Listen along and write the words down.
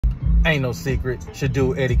Ain't no secret. Should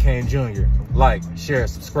do Eddie Kane Jr. Like, share,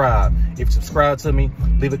 subscribe. If you subscribe to me,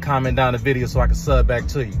 leave a comment down the video so I can sub back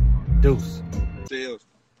to you. Deuce.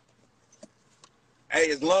 Hey,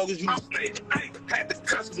 as long as you stay, had to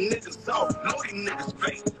cut some niggas off. Know these niggas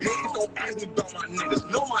fake. Niggas don't ask me about my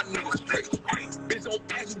niggas. Know my niggas straight. Bitch don't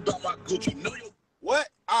ask me about my Gucci. Know your what?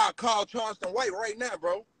 I'll call Charleston White right now,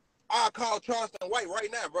 bro. I'll call Charleston White right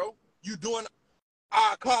now, bro. You doing?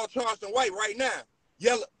 I'll call Charleston White right now.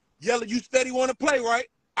 Yella, you steady want to play, right?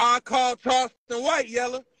 I'll call Charleston White,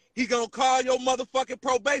 Yella. He gonna call your motherfucking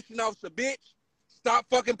probation officer, bitch. Stop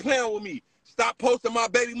fucking playing with me. Stop posting my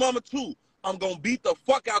baby mama too. I'm gonna beat the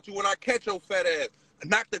fuck out you when I catch your fat ass.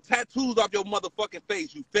 Knock the tattoos off your motherfucking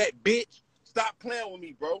face, you fat bitch. Stop playing with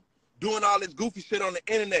me, bro. Doing all this goofy shit on the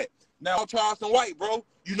internet. Now Charleston White, bro.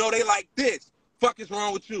 You know they like this. Fuck is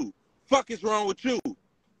wrong with you? Fuck is wrong with you?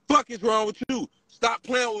 Fuck is wrong with you? Stop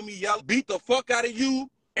playing with me, y'all. Beat the fuck out of you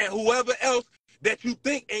and whoever else that you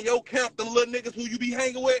think in your camp, them little niggas who you be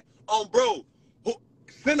hanging with, bro.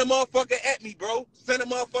 Send a motherfucker at me, bro. Send a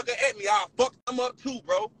motherfucker at me. I'll fuck them up too,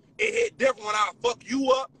 bro. It hit different when I fuck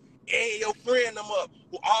you up and your friend them up.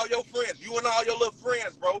 All your friends, you and all your little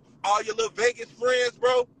friends, bro. All your little Vegas friends,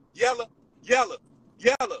 bro. Yella.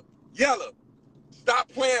 Stop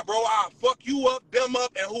playing, bro. I'll fuck you up, them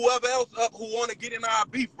up, and whoever else up who want to get in our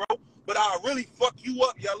beef, bro. But I'll really fuck you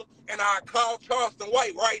up, Yella. And I'll call Charleston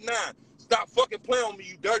White right now. Stop fucking playing with me,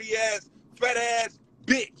 you dirty ass, fat ass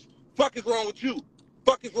bitch. Fuck is wrong with you?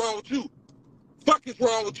 Fuck is wrong with you? Fuck is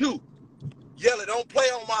wrong with you? Yella, don't play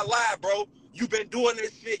on my live, bro. You been doing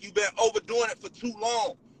this shit. You been overdoing it for too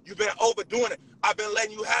long. You been overdoing it. I've been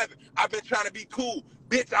letting you have it. I've been trying to be cool.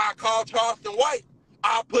 Bitch, I'll call Charleston White.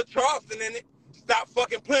 I'll put Charleston in it. Stop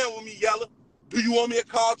fucking playing with me, Yella. Do you want me to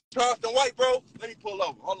call Charleston White, bro? Let me pull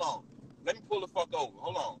over. Hold on. Let me pull the fuck over.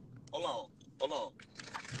 Hold on.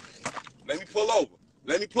 Let me pull over.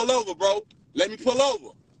 Let me pull over, bro. Let me pull over.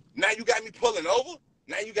 Now you got me pulling over?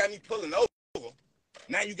 Now you got me pulling over.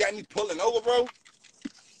 Now you got me pulling over, bro.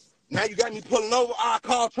 Now you got me pulling over. I'll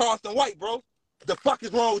call Charleston White, bro. The fuck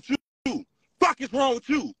is wrong with you? Fuck is wrong with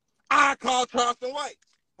you? I'll call Charleston White.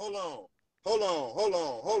 Hold on.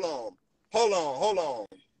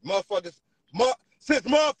 Motherfuckers. Since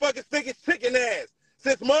motherfuckers think it's chicken ass.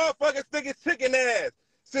 Since motherfuckers think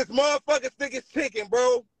it's chicken,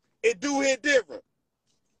 bro. It do hit different.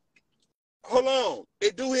 Hold on.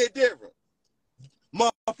 It do hit different.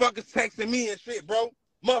 Motherfuckers texting me and shit, bro.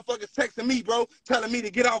 Motherfuckers texting me, bro, telling me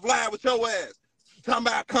to get off live with your ass. Talking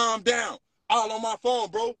about calm down. All on my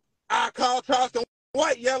phone, bro. I call Charleston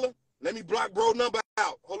White, Yella. Let me block bro number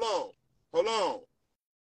out. Hold on.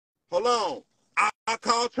 I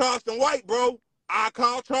call Charleston White, bro.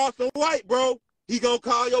 He gonna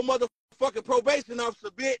call your motherfucking probation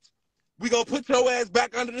officer, bitch. We gonna put your ass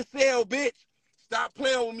back under the cell, bitch. Stop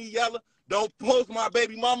playing with me, Yella. Don't post my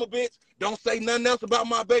baby mama, bitch. Don't say nothing else about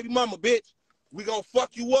my baby mama, bitch. We gonna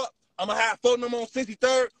fuck you up. I'ma have four of them on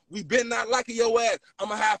 63rd. We been not liking your ass.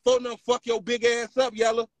 I'ma have four of them fuck your big ass up,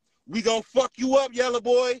 Yella. We gonna fuck you up, Yella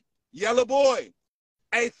boy.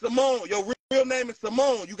 Hey, Simone, your real name is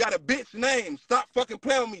Simone. You got a bitch name. Stop fucking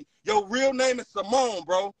playing with me. Your real name is Simone,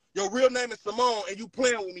 bro. Your real name is Simone, and you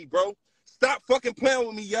playing with me, bro. Stop fucking playing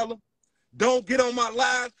with me, Yella. Don't get on my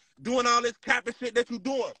live doing all this capping shit that you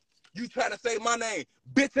doing. You trying to say my name.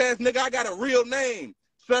 Bitch ass nigga, I got a real name.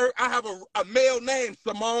 Sir, I have a male name,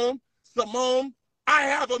 Simone. I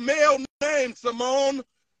have a male name, Simone.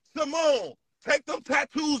 Take them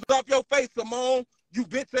tattoos off your face, Simone. You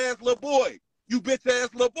bitch ass little boy.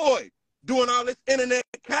 Doing all this internet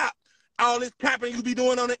cap. All this capping you be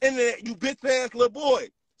doing on the internet, you bitch ass little boy.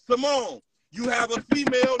 Simone, you have a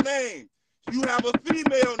female name.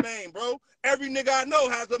 Bro. Every nigga I know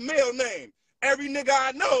has a male name.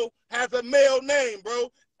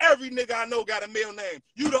 Bro. Every nigga I know got a male name.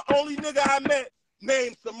 You the only nigga I met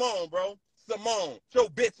named Simone, bro. Simone, your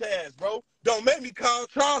bitch ass, bro. Don't make me call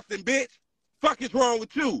Charleston, bitch. Fuck is wrong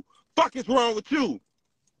with you?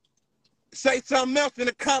 Say something else in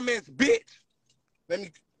the comments, bitch.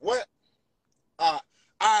 What? All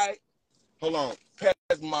right. Hold on. Pass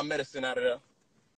my medicine out of there.